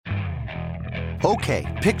Okay,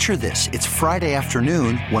 picture this. It's Friday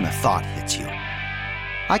afternoon when a thought hits you.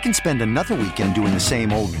 I can spend another weekend doing the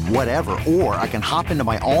same old whatever, or I can hop into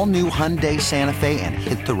my all-new Hyundai Santa Fe and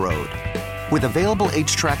hit the road. With available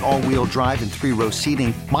H-Track all-wheel drive and 3-row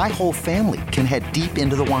seating, my whole family can head deep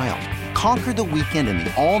into the wild. Conquer the weekend in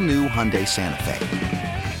the all-new Hyundai Santa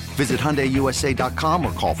Fe. Visit HyundaiUSA.com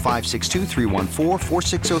or call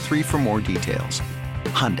 562-314-4603 for more details.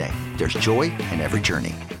 Hyundai, there's joy in every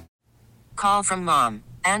journey. Call from mom.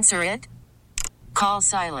 Answer it. Call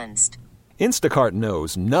silenced. Instacart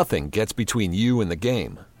knows nothing gets between you and the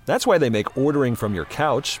game. That's why they make ordering from your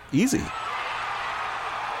couch easy.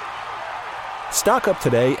 Stock up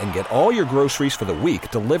today and get all your groceries for the week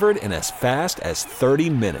delivered in as fast as 30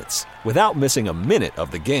 minutes without missing a minute of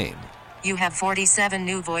the game. You have 47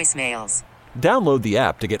 new voicemails. Download the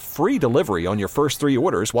app to get free delivery on your first 3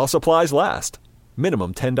 orders while supplies last.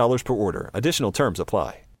 Minimum $10 per order. Additional terms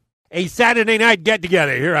apply. A Saturday night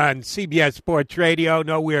get-together here on CBS Sports Radio.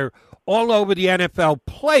 No, we're all over the NFL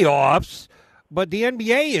playoffs, but the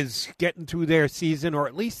NBA is getting through their season, or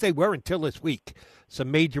at least they were until this week. Some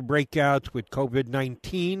major breakouts with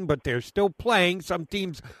COVID-19, but they're still playing. Some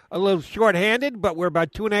teams a little shorthanded, but we're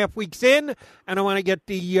about 2.5 weeks in, and I want to get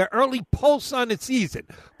the early pulse on the season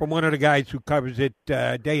from one of the guys who covers it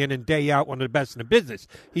day in and day out, one of the best in the business.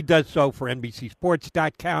 He does so for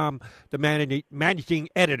NBCSports.com, the managing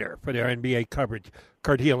editor for their NBA coverage.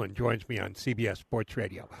 Kurt Helin joins me on CBS Sports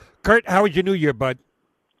Radio. Kurt, how was your New Year, bud?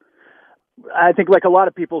 I think like a lot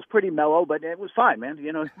of people, it's pretty mellow, but it was fine, man.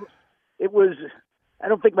 You know, it was... I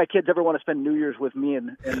don't think my kids ever want to spend New Year's with me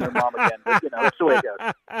and their mom again. But, you know, that's the way it goes.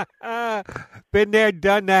 Been there,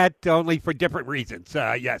 done that, only for different reasons.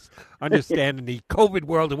 Yes, understanding the COVID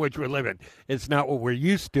world in which we're living. It's not what we're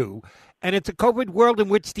used to. And it's a COVID world in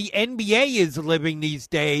which the NBA is living these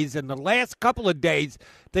days. And the last couple of days,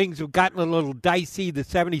 things have gotten a little dicey. The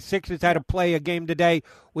 76ers had to play a game today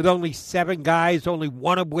with only 7 guys, only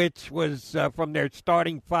one of which was from their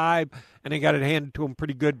starting 5. And they got it handed to them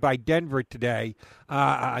pretty good by Denver today.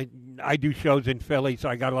 I do shows in Philly, so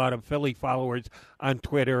I got a lot of Philly followers on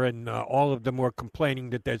Twitter, and all of them were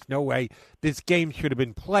complaining that there's no way this game should have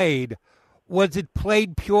been played. Was it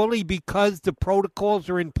played purely because the protocols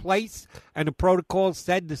are in place, and the protocols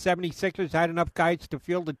said the 76ers had enough guys to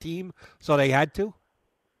field the team, so they had to?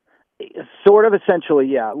 Sort of, essentially,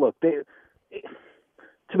 yeah. Look, to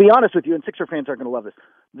be honest with you, and Sixer fans aren't going to love this,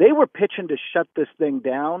 they were pitching to shut this thing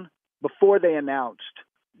down before they announced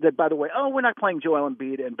that, by the way, we're not playing Joel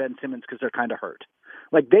Embiid and Ben Simmons because they're kind of hurt.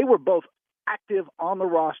 Like, they were both active on the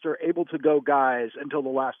roster, able to go guys until the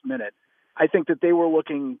last minute. I think that they were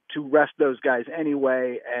looking to rest those guys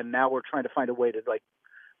anyway, and now we're trying to find a way to, like,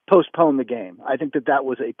 postpone the game. I think that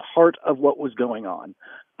was a part of what was going on.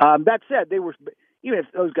 That said, they were, even if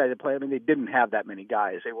those guys had played, I mean, they didn't have that many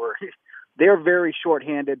guys. They're very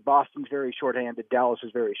shorthanded. Boston's very shorthanded. Dallas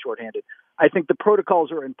is very shorthanded. I think the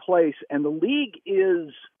protocols are in place, and the league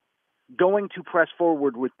is going to press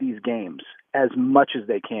forward with these games as much as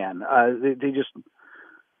they can. They just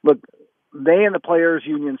look. They and the players'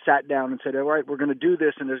 union sat down and said, "All right, we're going to do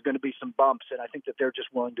this, and there's going to be some bumps." And I think that they're just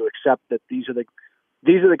willing to accept that these are the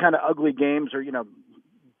kind of ugly games, or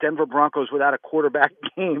Denver Broncos without a quarterback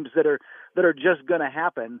games that are just going to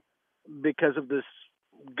happen because of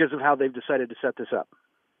how they've decided to set this up.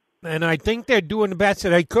 And I think they're doing the best that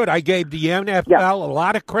they could. I gave the NFL a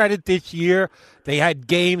lot of credit this year. They had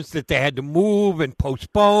games that they had to move and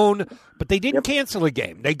postpone, but they didn't cancel a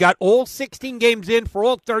game. They got all 16 games in for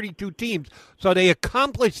all 32 teams, so they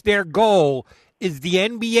accomplished their goal. Is the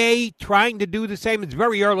NBA trying to do the same? It's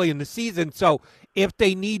very early in the season, so if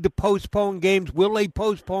they need to postpone games, will they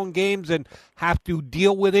postpone games and have to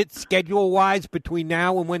deal with it schedule-wise between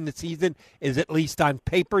now and when the season is at least on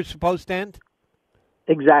paper supposed to end?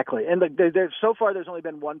 Exactly, and so far there's only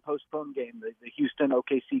been one postponed game, the Houston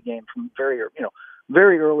OKC game from very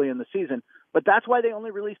early in the season. But that's why they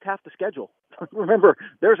only released half the schedule. Remember,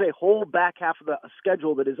 there's a whole back half of the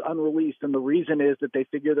schedule that is unreleased, and the reason is that they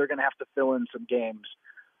figure they're going to have to fill in some games.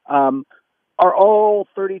 Are all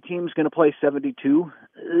 30 teams going to play 72?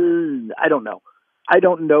 I don't know. I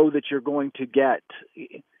don't know that you're going to get.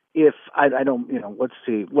 If I don't, let's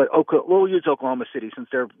see. We'll use Oklahoma City since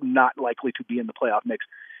they're not likely to be in the playoff mix.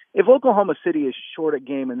 If Oklahoma City is short a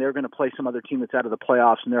game and they're going to play some other team that's out of the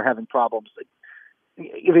playoffs and they're having problems,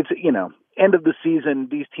 if it's end of the season,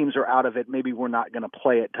 these teams are out of it. Maybe we're not going to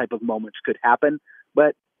play it. Type of moments could happen,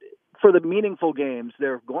 but for the meaningful games,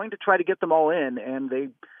 they're going to try to get them all in,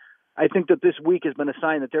 and I think that this week has been a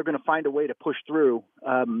sign that they're going to find a way to push through,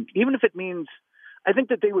 even if it means. I think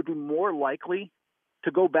that they would be more likely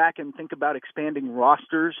to go back and think about expanding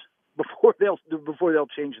rosters before they'll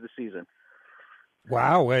change the season.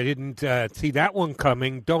 Wow, I didn't see that one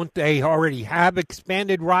coming. Don't they already have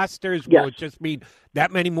expanded rosters? Yes. Will it just mean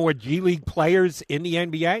that many more G League players in the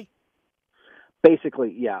NBA?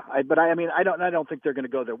 Basically, yeah. I don't think they're going to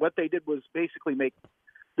go there. What they did was basically make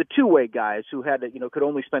the two-way guys who had could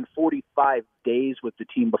only spend 45 days with the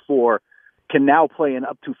team before can now play in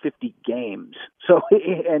up to 50 games. So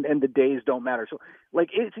and the days don't matter. So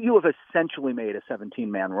you have essentially made a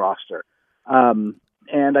 17-man roster.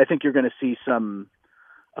 And I think you're going to see some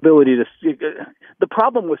ability to. The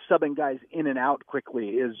problem with subbing guys in and out quickly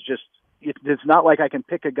is just it's not like I can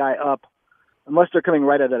pick a guy up unless they're coming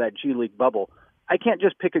right out of that G League bubble. I can't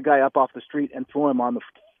just pick a guy up off the street and throw him on the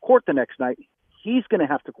court the next night. He's going to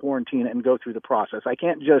have to quarantine and go through the process. I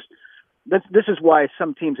can't just. This is why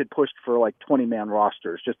some teams had pushed for 20-man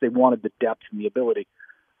rosters. Just they wanted the depth and the ability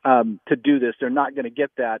to do this. They're not going to get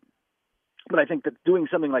that. But I think that doing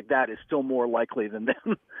something like that is still more likely than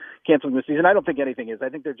them canceling the season. I don't think anything is. I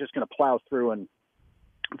think they're just going to plow through and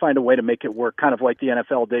find a way to make it work, kind of like the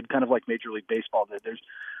NFL did, kind of like Major League Baseball did.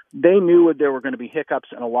 They knew there were going to be hiccups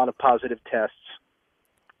and a lot of positive tests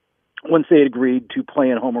once they agreed to play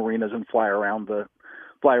in home arenas and fly around the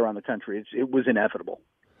country. It was inevitable.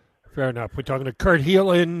 Fair enough. We're talking to Kurt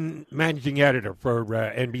Helin, managing editor for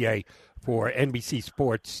NBA for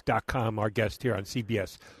NBCSports.com, our guest here on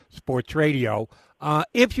CBS Sports Radio.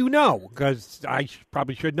 If you know, because I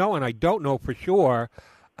probably should know and I don't know for sure,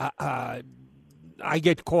 I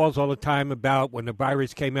get calls all the time about when the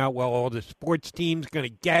virus came out, well, all the sports teams going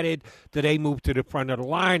to get it. Do they move to the front of the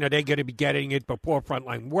line? Are they going to be getting it before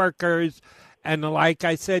frontline workers? And like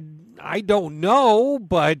I said, I don't know,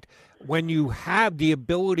 but when you have the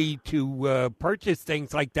ability to purchase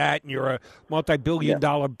things like that and you're a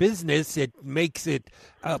multi-billion-dollar business, it makes it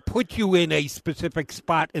put you in a specific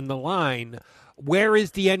spot in the line. Where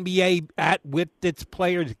is the NBA at with its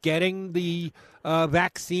players getting the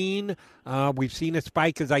vaccine? We've seen a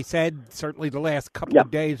spike, as I said, certainly the last couple of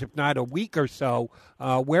days, if not a week or so.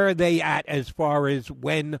 Where are they at as far as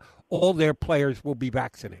when all their players will be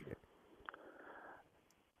vaccinated?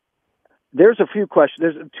 There's a few questions.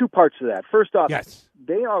 There's two parts to that. First off, yes,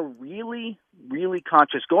 they are really, really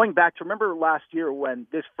conscious. Going back to, remember last year when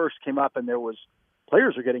this first came up and there was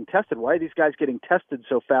players are getting tested. Why are these guys getting tested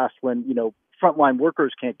so fast when, frontline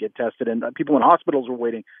workers can't get tested and people in hospitals are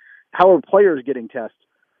waiting? How are players getting tested?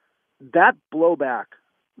 That blowback,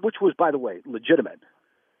 which was, by the way, legitimate,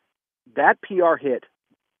 that PR hit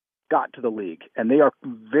got to the league. And they are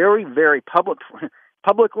very, very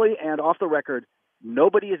publicly and off the record,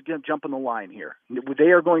 nobody is going to jump in the line here.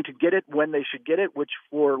 They are going to get it when they should get it, which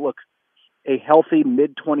for, a healthy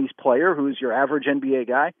mid-20s player who's your average NBA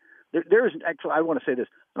guy, there is actually, I want to say this,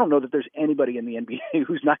 I don't know that there's anybody in the NBA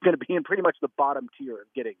who's not going to be in pretty much the bottom tier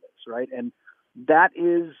of getting this, right? And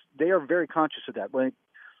they are very conscious of that.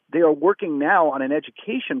 They are working now on an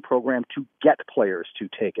education program to get players to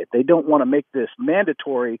take it. They don't want to make this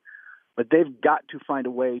mandatory, but they've got to find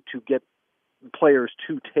a way to get players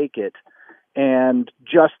to take it. And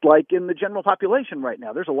just like in the general population right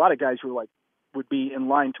now, there's a lot of guys who would be in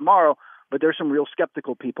line tomorrow, but there's some real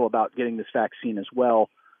skeptical people about getting this vaccine as well.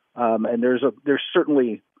 And there's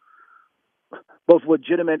certainly both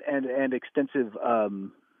legitimate and extensive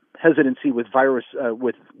hesitancy with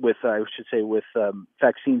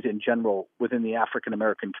vaccines in general within the African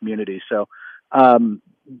American community. So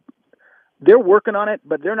they're working on it,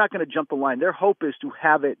 but they're not going to jump the line. Their hope is to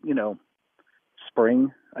have it,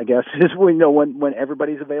 spring, I guess, is when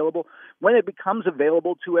everybody's available. When it becomes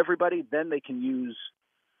available to everybody, then they can use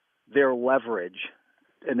their leverage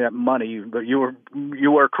and that money.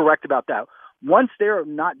 You are correct about that. Once they're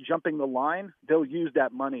not jumping the line, they'll use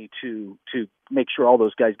that money to make sure all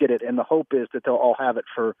those guys get it. And the hope is that they'll all have it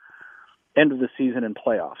for end of the season and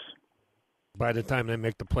playoffs. By the time they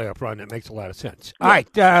make the playoff run, it makes a lot of sense. Yeah. All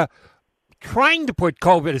right. Trying to put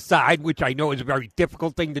COVID aside, which I know is a very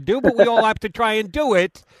difficult thing to do, but we all have to try and do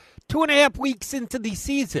it. 2.5 weeks into the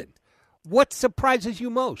season, what surprises you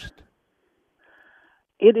most?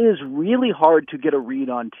 It is really hard to get a read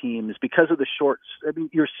on teams because of the shorts. I mean,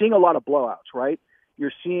 you're seeing a lot of blowouts, right?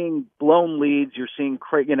 You're seeing blown leads. You're seeing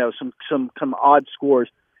some odd scores.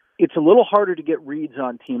 It's a little harder to get reads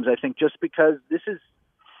on teams, I think, just because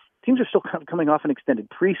teams are still coming off an extended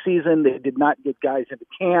preseason. They did not get guys into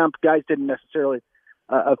camp. Guys didn't necessarily.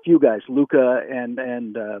 A few guys, Luka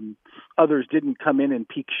and others, didn't come in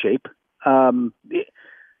peak shape.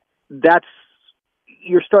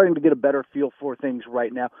 You're starting to get a better feel for things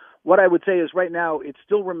right now. What I would say is right now it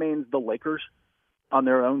still remains the Lakers on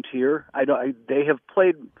their own tier. They have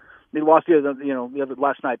played. They lost the other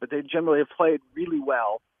last night, but they generally have played really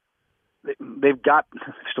well. they've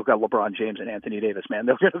still got LeBron James and Anthony Davis, man.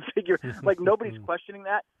 They're going to figure, like, nobody's questioning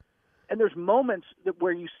that. And there's moments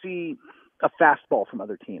where you see a fastball from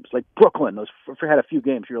other teams. Like Brooklyn, had a few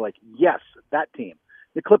games, you're like, yes, that team.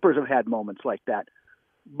 The Clippers have had moments like that.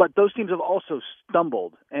 But those teams have also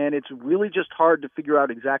stumbled, and it's really just hard to figure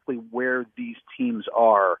out exactly where these teams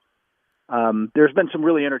are. There's been some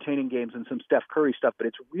really entertaining games and some Steph Curry stuff, but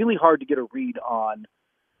it's really hard to get a read on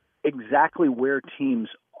exactly where teams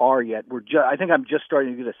are yet. I think I'm just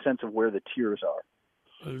starting to get a sense of where the tiers are.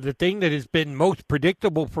 The thing that has been most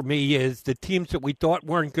predictable for me is the teams that we thought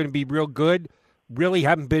weren't going to be real good really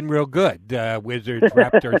haven't been real good. Wizards,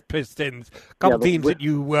 Raptors, Pistons, a couple teams that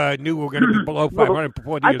you knew were going to be below 500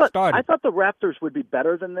 before the year started. I thought the Raptors would be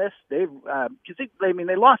better than this. They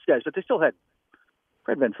lost guys, but they still had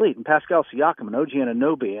Fred VanVleet and Pascal Siakam and OG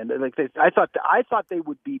Anunoby, and I thought they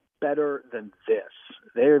would be better than this.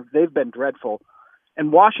 They've been dreadful.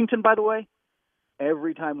 And Washington, by the way,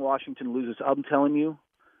 every time Washington loses, I'm telling you,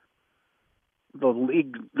 the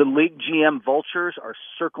league GM vultures are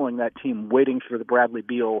circling that team, waiting for the Bradley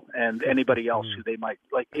Beal and anybody else who they might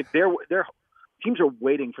like. If their teams are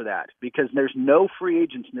waiting for that, because there's no free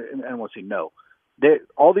agents. I won't say no.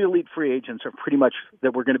 All the elite free agents are pretty much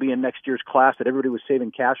that we're going to be in next year's class that everybody was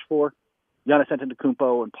saving cash for. Giannis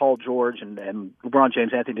Antetokounmpo and Paul George and LeBron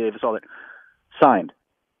James, Anthony Davis, all that signed.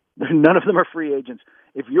 None of them are free agents.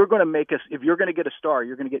 If you're going to get a star,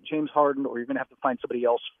 you're going to get James Harden, or you're going to have to find somebody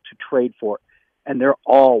else to trade for. And they're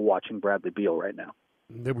all watching Bradley Beal right now.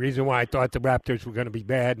 The reason why I thought the Raptors were going to be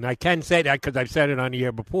bad, and I can say that because I've said it on the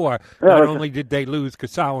air before, not only did they lose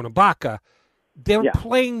Gasol and Ibaka, they're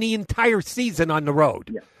playing the entire season on the road.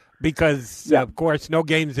 Yeah. Because, of course, no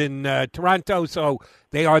games in Toronto, so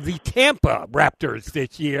they are the Tampa Raptors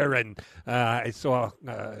this year. And I saw,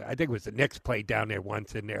 I think it was the Knicks played down there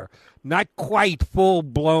once in their not quite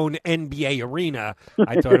full-blown NBA arena.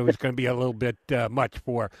 I thought it was going to be a little bit much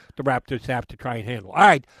for the Raptors to have to try and handle. All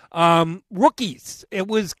right, rookies. It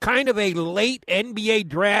was kind of a late NBA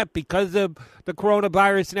draft because of the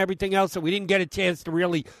coronavirus and everything else, so we didn't get a chance to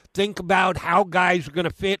really think about how guys were going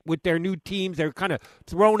to fit with their new teams. They were kind of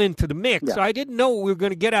thrown into the mix. Yeah. So I didn't know what we were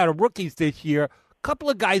going to get out of rookies this year. A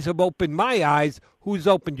couple of guys have opened my eyes. Who's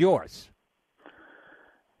opened yours?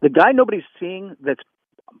 The guy nobody's seeing that's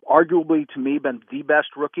arguably, to me, been the best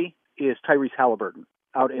rookie is Tyrese Halliburton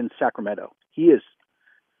out in Sacramento.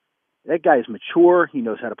 That guy is mature. He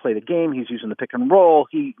knows how to play the game. He's using the pick and roll.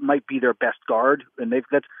 He might be their best guard, and they've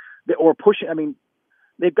got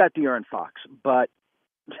De'Aaron Fox, but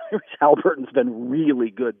Tyrese Halliburton's been really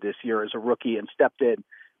good this year as a rookie and stepped in,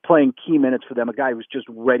 playing key minutes for them. A guy who's just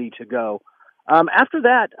ready to go. After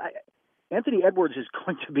that, Anthony Edwards is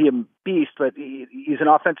going to be a beast, but he's an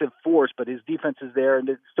offensive force, but his defense is there, and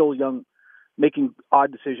it's still young, making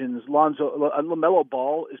odd decisions. LaMelo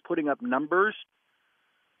Ball is putting up numbers,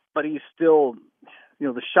 but he's still,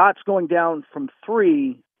 the shots going down from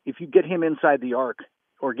three, if you get him inside the arc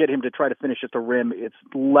or get him to try to finish at the rim, it's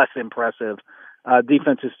less impressive.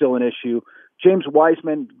 Defense is still an issue. James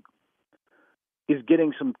Wiseman is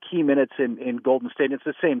getting some key minutes in Golden State. It's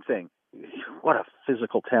the same thing. What a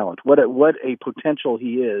physical talent. What a potential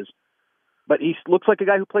he is. But he looks like a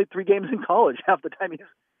guy who played 3 games in college half the time.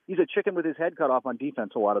 He's a chicken with his head cut off on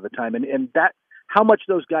defense a lot of the time. And that, how much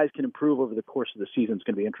those guys can improve over the course of the season is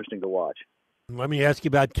going to be interesting to watch. Let me ask you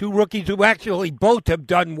about 2 rookies who actually both have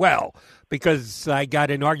done well, because I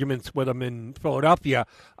got in arguments with them in Philadelphia.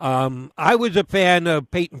 I was a fan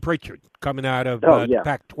of Peyton Pritchard coming out of the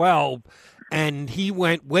Pac-12, and he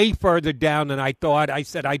went way further down than I thought. I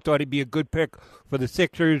thought he'd be a good pick for the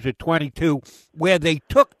Sixers at 22, where they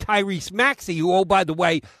took Tyrese Maxey, who, oh, by the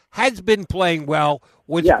way, has been playing well,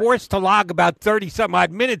 was forced to log about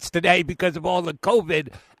 30-some-odd minutes today because of all the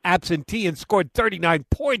COVID absentee, and scored 39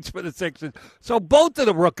 points for the Sixers. So both of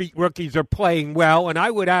the rookies are playing well, and I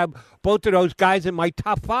would have both of those guys in my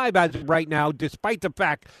top 5 as of right now, despite the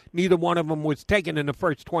fact neither one of them was taken in the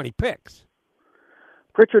first 20 picks.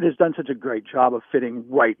 Pritchard has done such a great job of fitting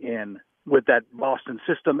right in with that Boston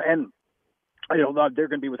system, and they're going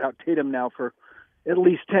to be without Tatum now for at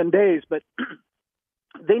least 10 days, but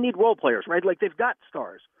they need role players, right? Like, they've got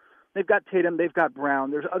stars. They've got Tatum, they've got Brown.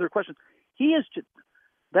 There's other questions. He is just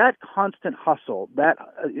that constant hustle, that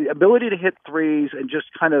ability to hit threes, and just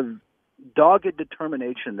kind of dogged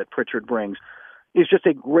determination that Pritchard brings is just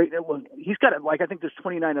a great. He's got I think there's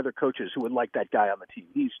 29 other coaches who would like that guy on the team.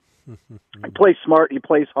 He plays smart, he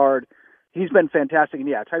plays hard. He's been fantastic, and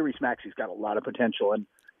Tyrese Maxey's got a lot of potential, and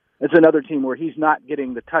it's another team where he's not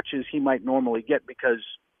getting the touches he might normally get because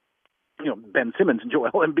Ben Simmons and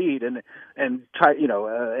Joel Embiid and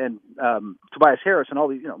Tobias Harris and all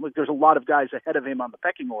these. Look, there's a lot of guys ahead of him on the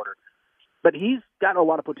pecking order, but he's got a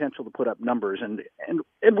lot of potential to put up numbers, and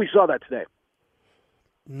we saw that today.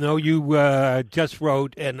 No, you just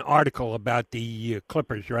wrote an article about the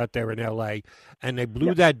Clippers. You're out there in L.A., and they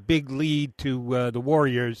blew that big lead to the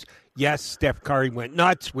Warriors. Yes, Steph Curry went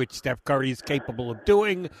nuts, which Steph Curry is capable of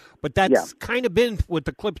doing, but that's kind of been what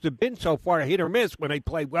the Clips have been so far, hit or miss. When they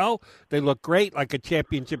play well, they look great, like a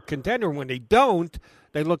championship contender. When they don't,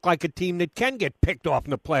 they look like a team that can get picked off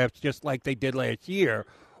in the playoffs, just like they did last year.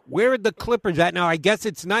 Where are the Clippers at now? I guess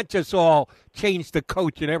it's not just all change the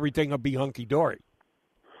coach and everything will be hunky-dory.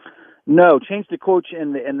 No, change the coach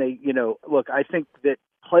and they look, I think that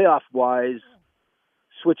playoff-wise,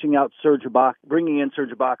 switching out Serge Ibaka, bringing in Serge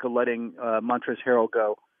Ibaka, letting Montrezl Harrell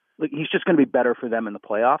go, look, he's just going to be better for them in the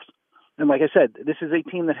playoffs. And like I said, this is a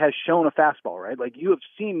team that has shown a fastball, right? Like, you have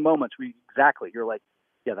seen moments where you're like,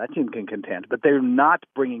 yeah, that team can contend, but they're not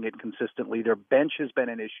bringing it consistently. Their bench has been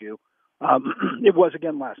an issue. It was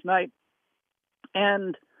again last night.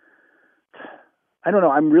 And I don't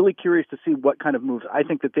know. I'm really curious to see what kind of moves. I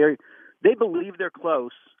think that they believe they're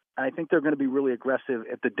close, and I think they're going to be really aggressive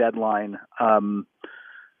at the deadline.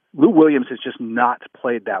 Lou Williams has just not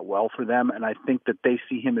played that well for them, and I think that they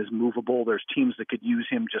see him as movable. There's teams that could use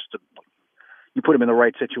him you put him in the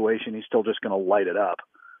right situation, he's still just going to light it up.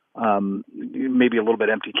 Maybe a little bit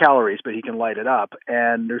empty calories, but he can light it up.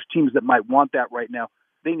 And there's teams that might want that right now.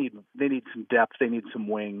 They need some depth. They need some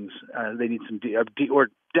wings. They need some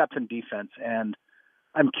depth and defense. And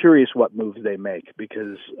I'm curious what moves they make,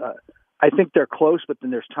 because I think they're close, but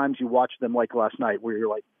then there's times you watch them like last night where you're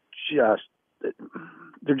like,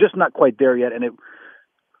 they're just not quite there yet. And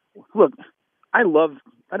look, I don't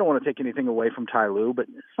want to take anything away from Ty Lue, but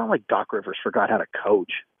it's not like Doc Rivers forgot how to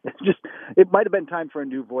coach. It might have been time for a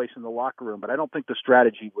new voice in the locker room, but I don't think the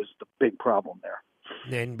strategy was the big problem there.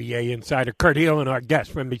 NBA insider Kurt Helin, our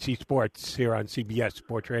guest from NBC Sports here on CBS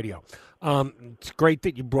Sports Radio. It's great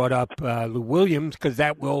that you brought up Lou Williams, because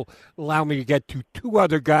that will allow me to get to two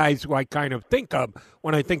other guys who I kind of think of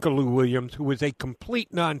when I think of Lou Williams, who was a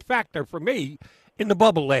complete non-factor for me in the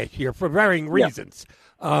bubble last year for varying reasons.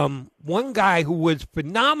 One guy who was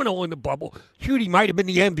phenomenal in the bubble, he might have been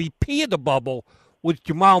the MVP of the bubble, was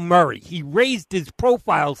Jamal Murray. He raised his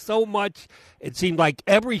profile so much, it seemed like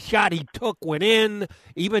every shot he took went in,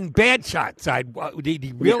 even bad shots. Did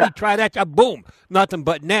he really try that shot? Boom, nothing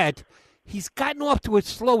but net. He's gotten off to a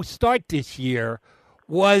slow start this year.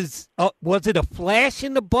 Was it a flash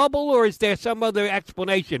in the bubble, or is there some other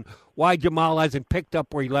explanation why Jamal hasn't picked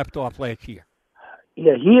up where he left off last year?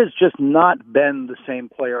 Yeah, he has just not been the same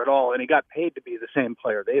player at all, and he got paid to be the same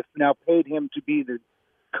player. They've now paid him to be the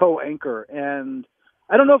co-anchor, and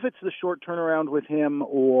I don't know if it's the short turnaround with him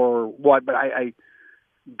or what, but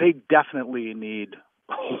they definitely need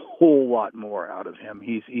a whole lot more out of him.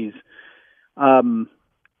 I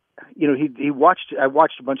watched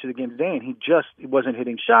a bunch of the game today, and he wasn't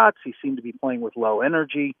hitting shots. He seemed to be playing with low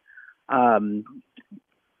energy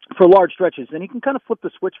for large stretches, and he can kind of flip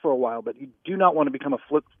the switch for a while, but you do not want to become a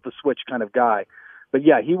flip the switch kind of guy. But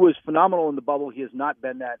yeah, he was phenomenal in the bubble. He has not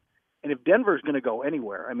been that. And if Denver's going to go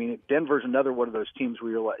anywhere, I mean, Denver's another one of those teams where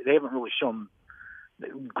you're like, they haven't really shown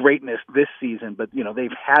greatness this season, but they've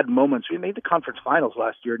had moments. We made the conference finals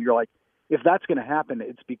last year, and you're like, if that's going to happen,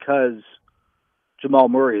 it's because Jamal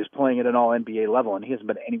Murray is playing at an all-NBA level, and he hasn't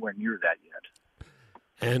been anywhere near that yet.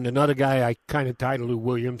 And another guy I kind of tied Lou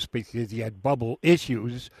Williams because he had bubble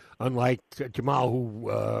issues, unlike Jamal,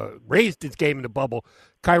 who raised his game in the bubble.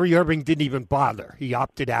 Kyrie Irving didn't even bother. He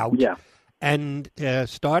opted out. Yeah. And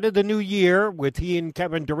started the new year with he and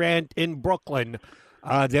Kevin Durant in Brooklyn.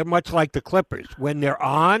 They're much like the Clippers. When they're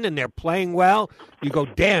on and they're playing well, you go,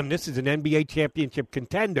 damn, this is an NBA championship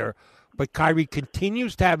contender. But Kyrie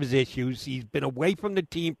continues to have his issues. He's been away from the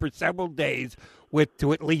team for several days with,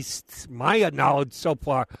 to at least my knowledge so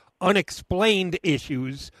far, unexplained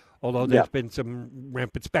issues. Although there's been some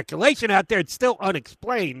rampant speculation out there, it's still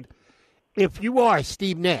unexplained. If you are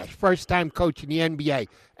Steve Nash, first-time coach in the NBA,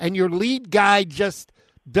 and your lead guy just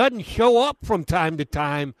doesn't show up from time to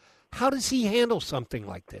time, how does he handle something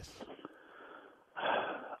like this?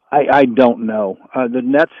 I don't know. The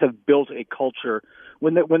Nets have built a culture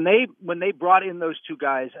when they brought in those two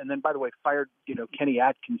guys, and then by the way fired Kenny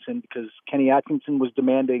Atkinson, because Kenny Atkinson was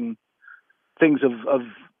demanding things of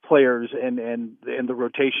players and the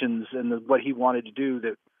rotations and what he wanted to do.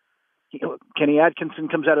 That Kenny Atkinson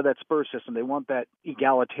comes out of that Spurs system. They want that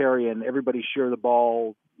egalitarian, everybody share the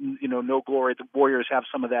ball, no glory. The Warriors have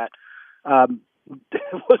some of that.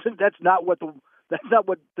 That's not what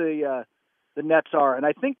the Nets are. And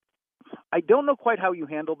I think I don't know quite how you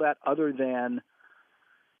handle that other than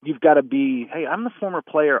you've got to be, hey, I'm the former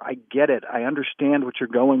player. I get it. I understand what you're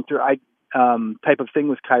going through. Type of thing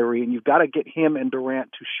with Kyrie, and you've got to get him and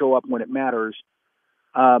Durant to show up when it matters.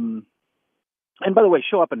 And by the way,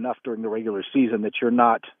 show up enough during the regular season that you're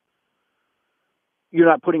not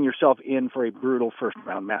putting yourself in for a brutal first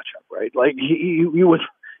round matchup, right? Like you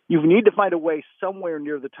need to find a way somewhere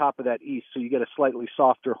near the top of that East so you get a slightly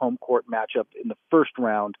softer home court matchup in the first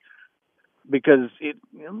round, because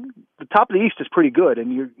the top of the East is pretty good,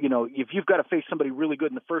 and if you've got to face somebody really good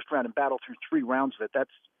in the first round and battle through 3 rounds of it,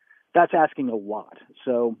 that's asking a lot.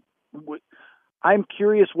 So I'm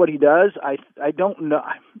curious what he does. I don't know.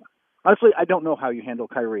 Honestly, I don't know how you handle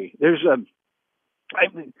Kyrie.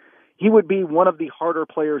 He would be one of the harder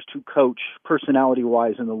players to coach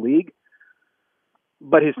personality-wise in the league,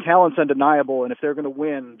 but his talent's undeniable, and if they're going to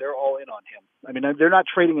win, they're all in on him. I mean, they're not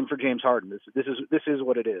trading him for James Harden. This is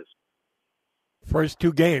what it is. First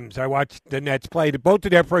 2 games, I watched the Nets play. Both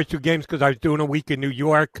of their first 2 games because I was doing a week in New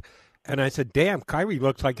York, and I said, damn, Kyrie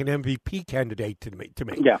looks like an MVP candidate to me.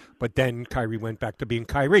 Yeah. But then Kyrie went back to being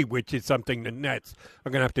Kyrie, which is something the Nets are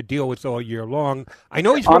going to have to deal with all year long. I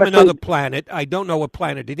know he's from another planet. I don't know what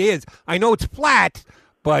planet it is. I know it's flat,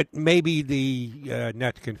 but maybe the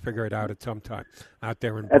Nets can figure it out at some time out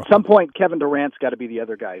there in Brooklyn. At some point, Kevin Durant's got to be the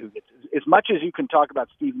other guy who gets, as much as you can talk about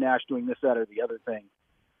Steve Nash doing this, that, or the other thing.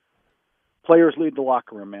 Players lead the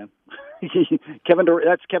locker room, man. That's Kevin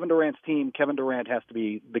Durant's team. Kevin Durant has to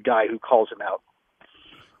be the guy who calls him out.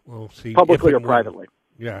 We'll see. Publicly or privately.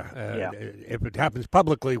 Yeah. If it happens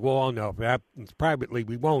publicly, we'll all know. If it happens privately,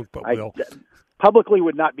 we won't, but we'll. Publicly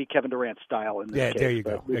would not be Kevin Durant's style in this case. Yeah, there you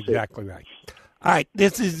go. We'll exactly right. All right,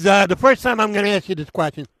 this is the first time I'm going to ask you this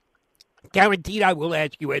question. Guaranteed I will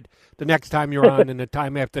ask you it the next time you're on and the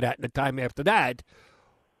time after that and the time after that.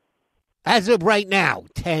 As of right now,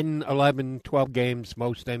 10, 11, 12 games,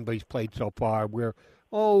 most anybody's played so far. We're,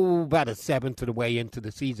 about a seventh of the way into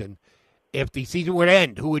the season. If the season were to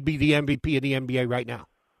end, who would be the MVP of the NBA right now?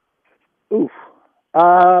 Oof.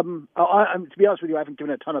 To be honest with you, I haven't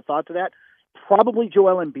given a ton of thought to that. Probably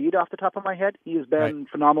Joel Embiid off the top of my head. He has been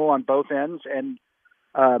phenomenal on both ends, and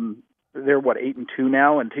they're, 8-2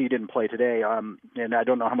 now, and he didn't play today. And I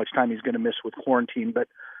don't know how much time he's going to miss with quarantine, but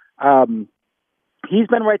he's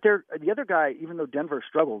been right there. The other guy, even though Denver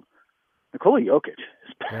struggled, Nikola Jokic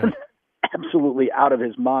has been absolutely out of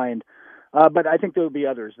his mind. But I think there will be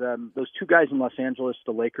others. Those 2 guys in Los Angeles,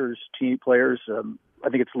 the Lakers team players, I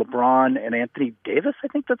think it's LeBron and Anthony Davis. I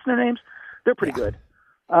think that's their names. They're pretty good.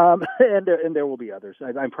 And there will be others.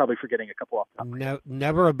 I'm probably forgetting a couple off the top. No,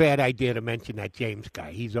 never a bad idea to mention that James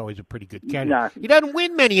guy. He's always a pretty good candidate. He doesn't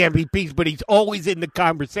win many MVPs, but he's always in the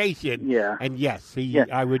conversation. Yeah. And yes,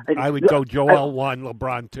 I would go Joel 1,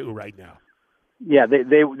 LeBron 2 right now. Yeah,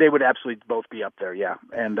 they would absolutely both be up there. Yeah,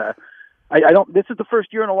 and I don't. This is the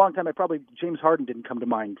first year in a long time. James Harden didn't come to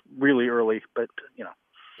mind really early, but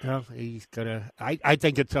Well, he's gonna. I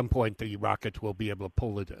think at some point the Rockets will be able to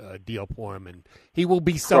pull a deal for him, and he will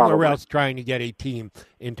be somewhere else trying to get a team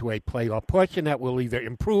into a playoff push, and that will either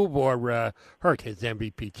improve or hurt his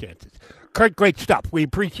MVP chances. Kurt, great stuff. We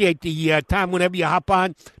appreciate the time whenever you hop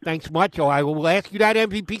on. Thanks much. I will ask you that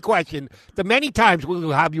MVP question the many times we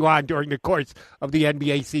will have you on during the course of the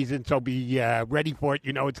NBA season, so be ready for it.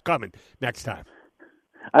 You know it's coming next time.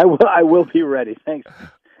 I will be ready. Thanks.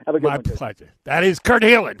 Have a good My one, pleasure. That is Kurt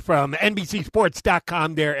Helin from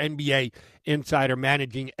NBCSports.com, their NBA insider,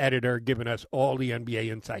 managing editor, giving us all the NBA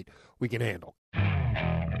insight we can handle.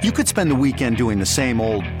 You could spend the weekend doing the same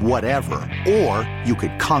old whatever, or you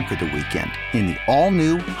could conquer the weekend in the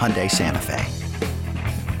all-new Hyundai Santa Fe.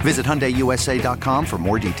 Visit HyundaiUSA.com for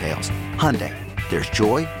more details. Hyundai, there's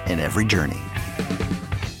joy in every journey.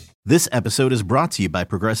 This episode is brought to you by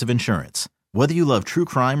Progressive Insurance. Whether you love true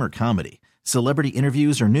crime or comedy, celebrity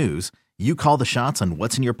interviews or news, you call the shots on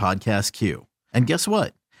what's in your podcast queue. And guess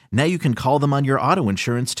what? Now you can call them on your auto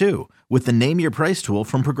insurance too with the Name Your Price tool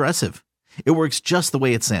from Progressive. It works just the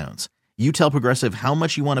way it sounds. You tell Progressive how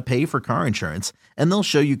much you want to pay for car insurance, and they'll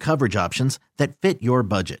show you coverage options that fit your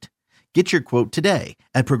budget. Get your quote today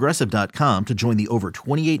at Progressive.com to join the over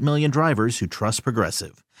 28 million drivers who trust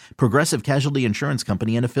Progressive. Progressive Casualty Insurance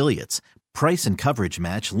Company and Affiliates. Price and coverage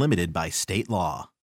match limited by state law.